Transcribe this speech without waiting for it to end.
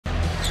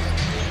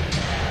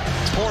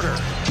Porter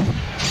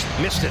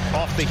missed it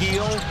off the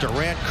heel.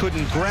 Durant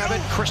couldn't grab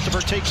it.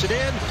 Christopher takes it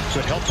in.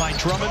 Good help by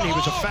Drummond. He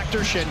was a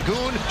factor.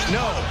 Şengün,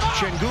 no.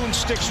 Şengün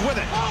sticks with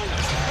it.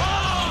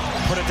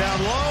 Put it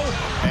down low,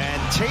 and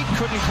Tate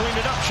couldn't clean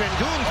it up.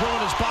 Şengün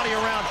throwing his body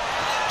around.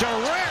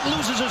 Durant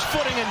loses his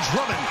footing, and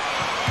Drummond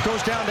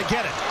goes down to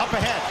get it. Up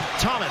ahead,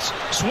 Thomas,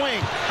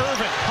 swing,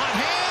 Irving, hot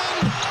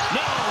hand,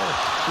 no.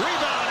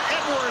 Rebound,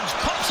 Edwards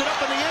pumps it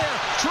up in the air.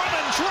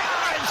 Drummond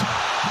drives,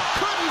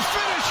 couldn't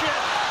finish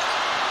it.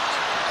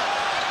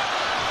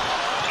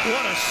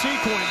 What a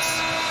sequence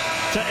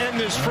to end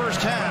this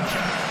first half.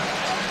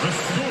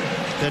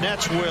 The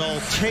Nets will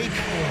take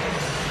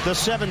the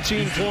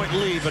 17-point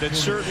lead, but it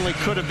certainly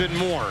could have been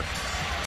more.